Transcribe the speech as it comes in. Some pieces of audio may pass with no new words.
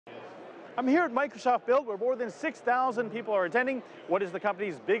I'm here at Microsoft Build, where more than 6,000 people are attending what is the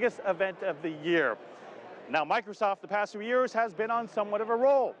company's biggest event of the year. Now, Microsoft the past few years has been on somewhat of a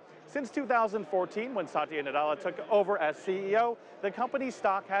roll. Since 2014, when Satya Nadella took over as CEO, the company's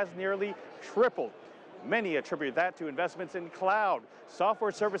stock has nearly tripled. Many attribute that to investments in cloud,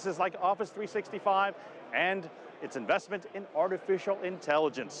 software services like Office 365, and its investment in artificial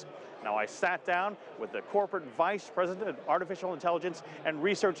intelligence. Now, I sat down with the corporate vice president of artificial intelligence and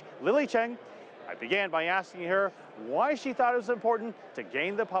research, Lili Cheng. I began by asking her why she thought it was important to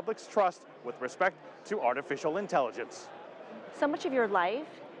gain the public's trust with respect to artificial intelligence. So much of your life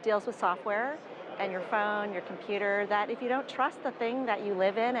deals with software and your phone, your computer, that if you don't trust the thing that you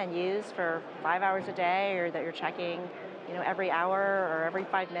live in and use for 5 hours a day, or that you're checking, every hour or every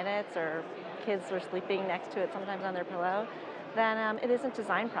 5 minutes, or kids are sleeping next to it sometimes on their pillow, then it isn't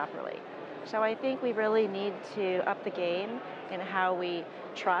designed properly. So I think we really need to up the game in how we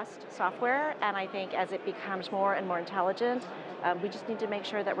trust software, and I think as it becomes more and more intelligent, we just need to make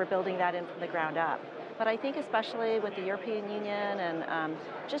sure that we're building that in from the ground up. But I think especially with the European Union and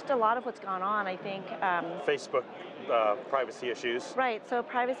just a lot of what's gone on, I think... Facebook privacy issues. Right, so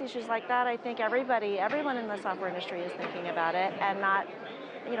privacy issues like that, I think everyone in the software industry is thinking about it, and not,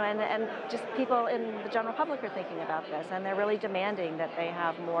 and just people in the general public are thinking about this, and they're really demanding that they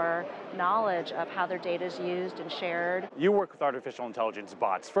have more knowledge of how their data is used and shared. You work with artificial intelligence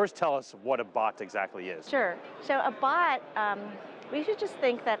bots. First, tell us what a bot exactly is. Sure, so a bot, we should just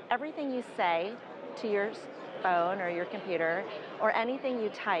think that everything you say to your phone or your computer, or anything you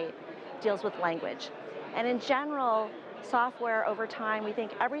type, deals with language. And in general, software over time, we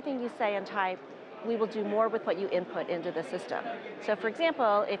think everything you say and type, we will do more with what you input into the system. So for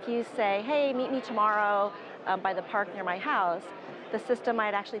example, if you say, hey, meet me tomorrow by the park near my house, the system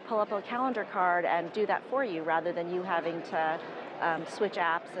might actually pull up a calendar card and do that for you, rather than you having to switch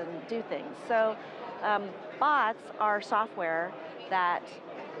apps and do things. So bots are software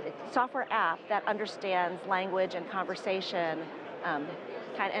app that understands language and conversation, and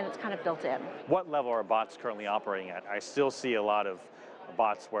it's kind of built in. What level are bots currently operating at? I still see a lot of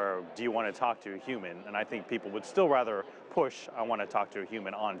bots where, do you want to talk to a human? And I think people would still rather push, I want to talk to a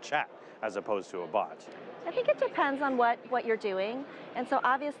human on chat, as opposed to a bot. I think it depends on what you're doing. And so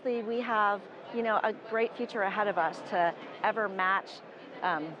obviously we have, a great future ahead of us to ever match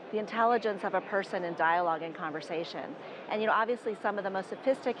the intelligence of a person in dialogue and conversation. And obviously some of the most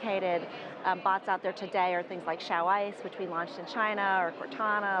sophisticated bots out there today are things like Xiaoice, which we launched in China, or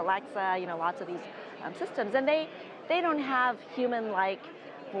Cortana-Alexa, lots of these systems. And they don't have human-like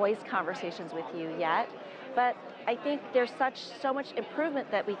voice conversations with you yet, but I think there's so much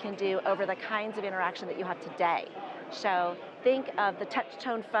improvement that we can do over the kinds of interaction that you have today. So think of the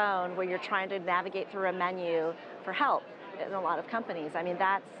touch-tone phone where you're trying to navigate through a menu for help in a lot of companies. I mean,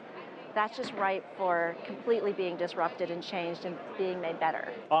 that's just ripe for completely being disrupted and changed and being made better.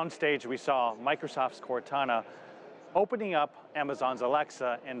 On stage, we saw Microsoft's Cortana opening up Amazon's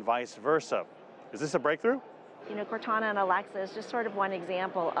Alexa and vice versa. Is this a breakthrough? Cortana and Alexa is just sort of one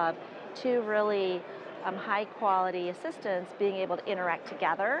example of two really high-quality assistants being able to interact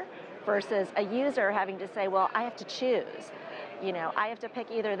together versus a user having to say, well, I have to choose. I have to pick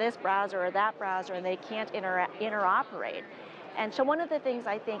either this browser or that browser, and they can't interoperate. And so one of the things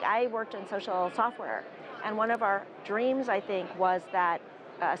I worked in social software, and one of our dreams, I think, was that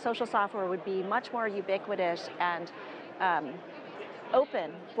social software would be much more ubiquitous and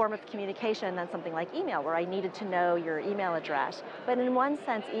open form of communication than something like email, where I needed to know your email address. But in one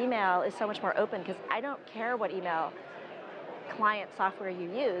sense, email is so much more open because I don't care what email client software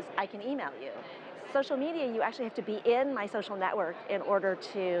you use, I can email you. Social media, you actually have to be in my social network in order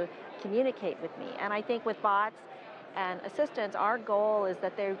to communicate with me. And I think with bots and assistants, our goal is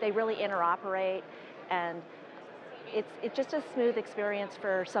that they really interoperate, and it's just a smooth experience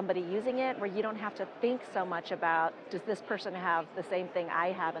for somebody using it, where you don't have to think so much about, does this person have the same thing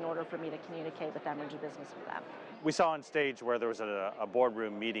I have in order for me to communicate with them or do business with them. We saw on stage where there was a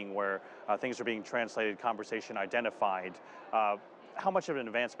boardroom meeting where things are being translated, conversation identified. How much of an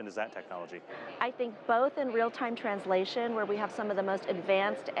advancement is that technology? I think both in real-time translation, where we have some of the most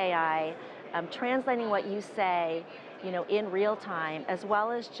advanced AI translating what you say, in real time, as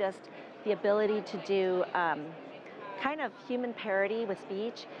well as just the ability to do kind of human parody with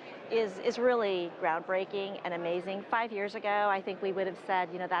speech is really groundbreaking and amazing. 5 years ago, I think we would have said,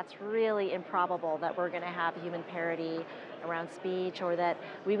 that's really improbable that we're going to have human parody around speech, or that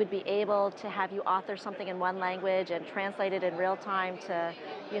we would be able to have you author something in one language and translate it in real time to,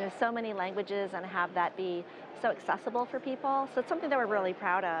 so many languages, and have that be so accessible for people. So it's something that we're really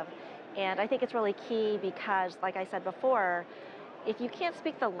proud of. And I think it's really key because, like I said before, if you can't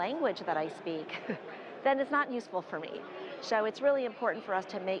speak the language that I speak, then it's not useful for me. So it's really important for us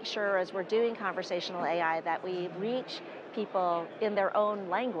to make sure as we're doing conversational AI that we reach people in their own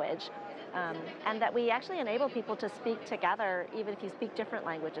language, and that we actually enable people to speak together even if you speak different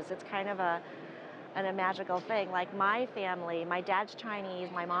languages. It's kind of a magical thing. Like my family, my dad's Chinese,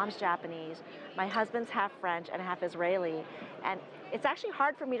 my mom's Japanese, my husband's half French and half Israeli, and it's actually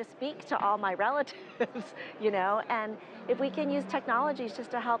hard for me to speak to all my relatives, you know, and if we can use technologies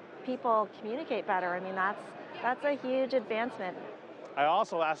just to help people communicate better, I mean, that's a huge advancement. I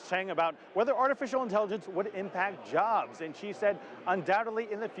also asked Cheng about whether artificial intelligence would impact jobs, and she said undoubtedly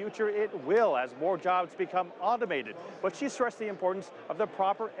in the future it will as more jobs become automated. But she stressed the importance of the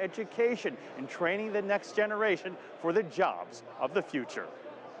proper education and training the next generation for the jobs of the future.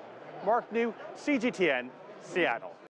 Mark New, CGTN, Seattle.